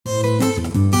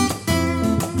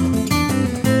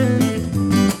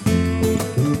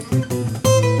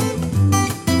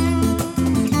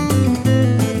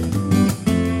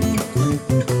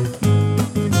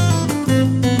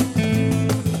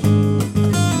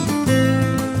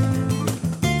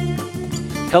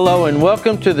Hello and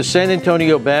welcome to the San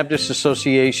Antonio Baptist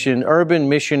Association Urban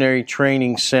Missionary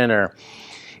Training Center.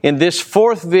 In this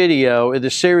fourth video, in the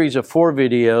series of 4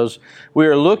 videos, we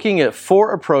are looking at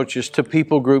 4 approaches to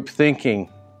people group thinking.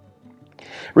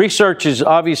 Research is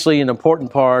obviously an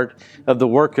important part of the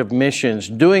work of missions,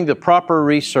 doing the proper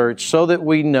research so that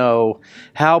we know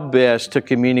how best to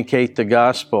communicate the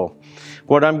gospel.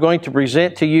 What I'm going to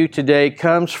present to you today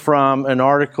comes from an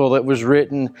article that was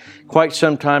written quite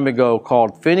some time ago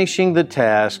called Finishing the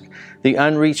Task, the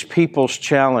Unreached People's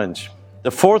Challenge.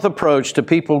 The fourth approach to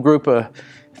people group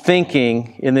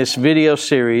thinking in this video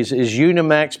series is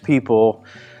Unimax people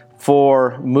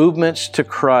for movements to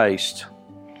Christ.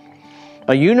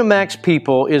 A Unimax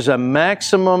people is a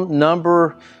maximum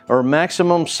number or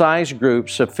maximum size group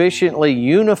sufficiently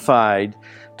unified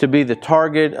to be the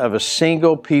target of a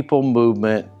single people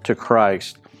movement to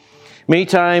Christ. Many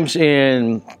times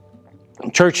in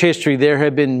church history, there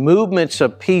have been movements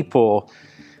of people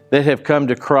that have come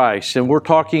to Christ. And we're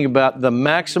talking about the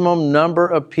maximum number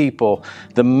of people,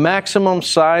 the maximum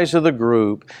size of the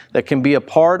group that can be a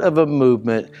part of a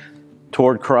movement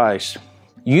toward Christ.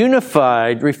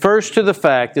 Unified refers to the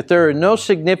fact that there are no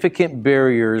significant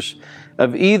barriers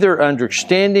of either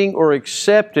understanding or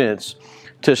acceptance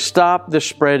to stop the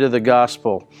spread of the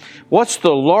gospel. What's the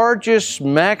largest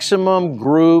maximum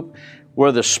group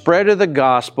where the spread of the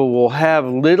gospel will have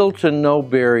little to no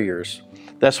barriers?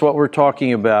 That's what we're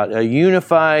talking about. A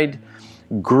unified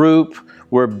group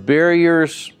where there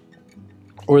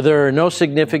are no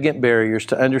significant barriers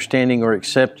to understanding or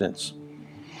acceptance.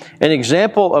 An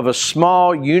example of a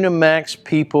small Unimax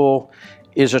people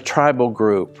is a tribal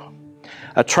group.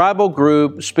 A tribal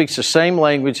group speaks the same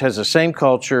language, has the same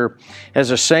culture, has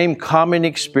the same common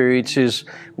experiences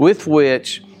with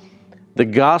which the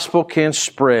gospel can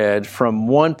spread from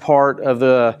one part of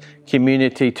the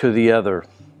community to the other.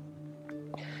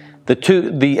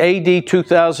 The AD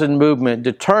 2000 movement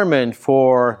determined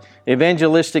for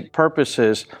evangelistic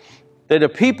purposes that a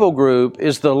people group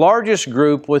is the largest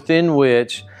group within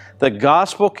which the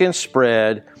gospel can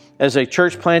spread as a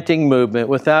church planting movement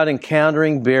without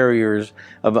encountering barriers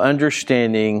of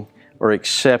understanding or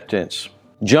acceptance.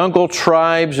 Jungle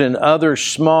tribes and other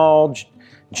small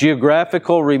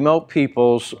geographical remote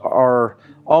peoples are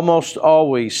almost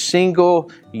always single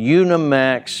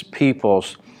Unimax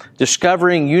peoples.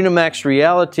 Discovering Unimax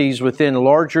realities within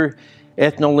larger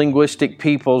ethno-linguistic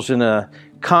peoples in a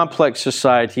complex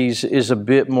societies is a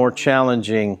bit more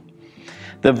challenging.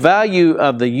 The value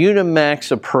of the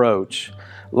Unimax approach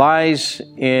lies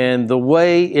in the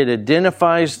way it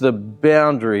identifies the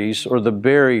boundaries or the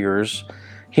barriers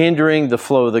hindering the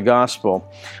flow of the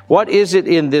gospel. What is it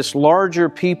in this larger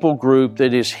people group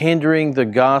that is hindering the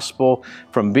gospel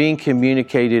from being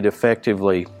communicated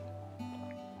effectively?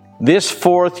 This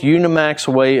fourth Unimax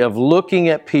way of looking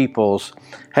at peoples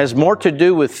has more to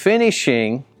do with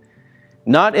finishing,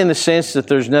 not in the sense that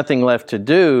there's nothing left to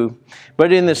do,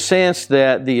 but in the sense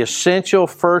that the essential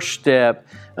first step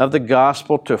of the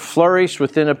gospel to flourish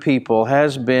within a people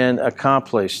has been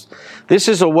accomplished. This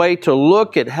is a way to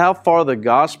look at how far the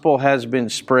gospel has been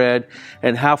spread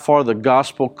and how far the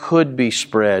gospel could be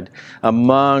spread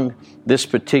among this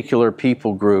particular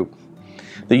people group.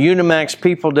 The Unimax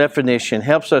people definition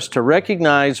helps us to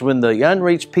recognize when the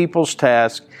unreached people's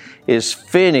task is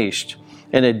finished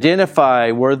and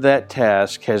identify where that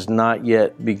task has not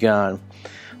yet begun.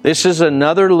 This is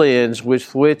another lens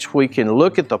with which we can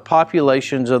look at the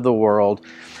populations of the world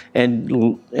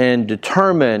and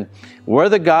determine where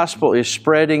the gospel is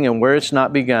spreading and where it's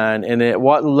not begun, and at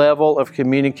what level of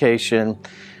communication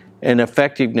and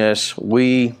effectiveness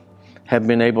we have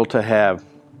been able to have.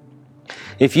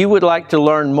 If you would like to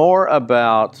learn more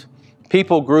about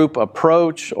people group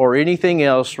approach or anything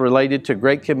else related to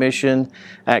Great Commission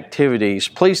activities,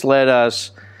 please let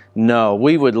us know.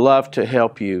 We would love to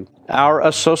help you. Our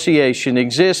association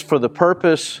exists for the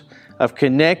purpose of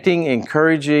connecting,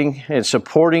 encouraging, and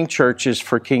supporting churches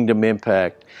for kingdom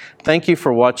impact. Thank you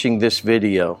for watching this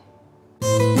video.